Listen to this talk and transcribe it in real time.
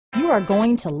are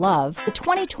going to love the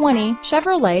 2020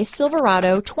 Chevrolet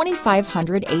Silverado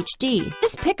 2500HD.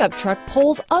 This pickup truck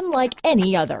pulls unlike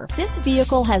any other. This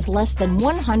vehicle has less than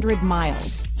 100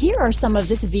 miles. Here are some of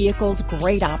this vehicle's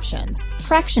great options: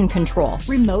 traction control,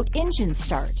 remote engine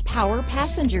start, power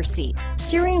passenger seat,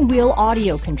 steering wheel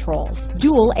audio controls,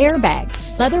 dual airbags,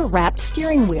 leather-wrapped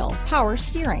steering wheel, power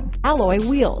steering, alloy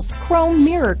wheels, chrome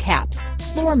mirror caps,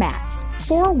 floor mats,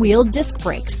 four-wheel disc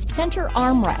brakes, center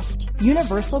armrest,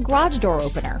 universal garage door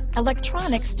opener,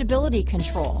 electronic stability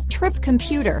control, trip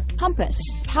computer, compass,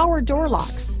 power door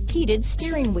locks, heated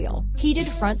steering wheel, heated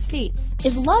front seats.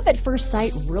 Is love at first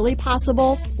sight really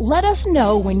possible? Let us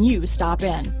know when you stop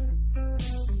in.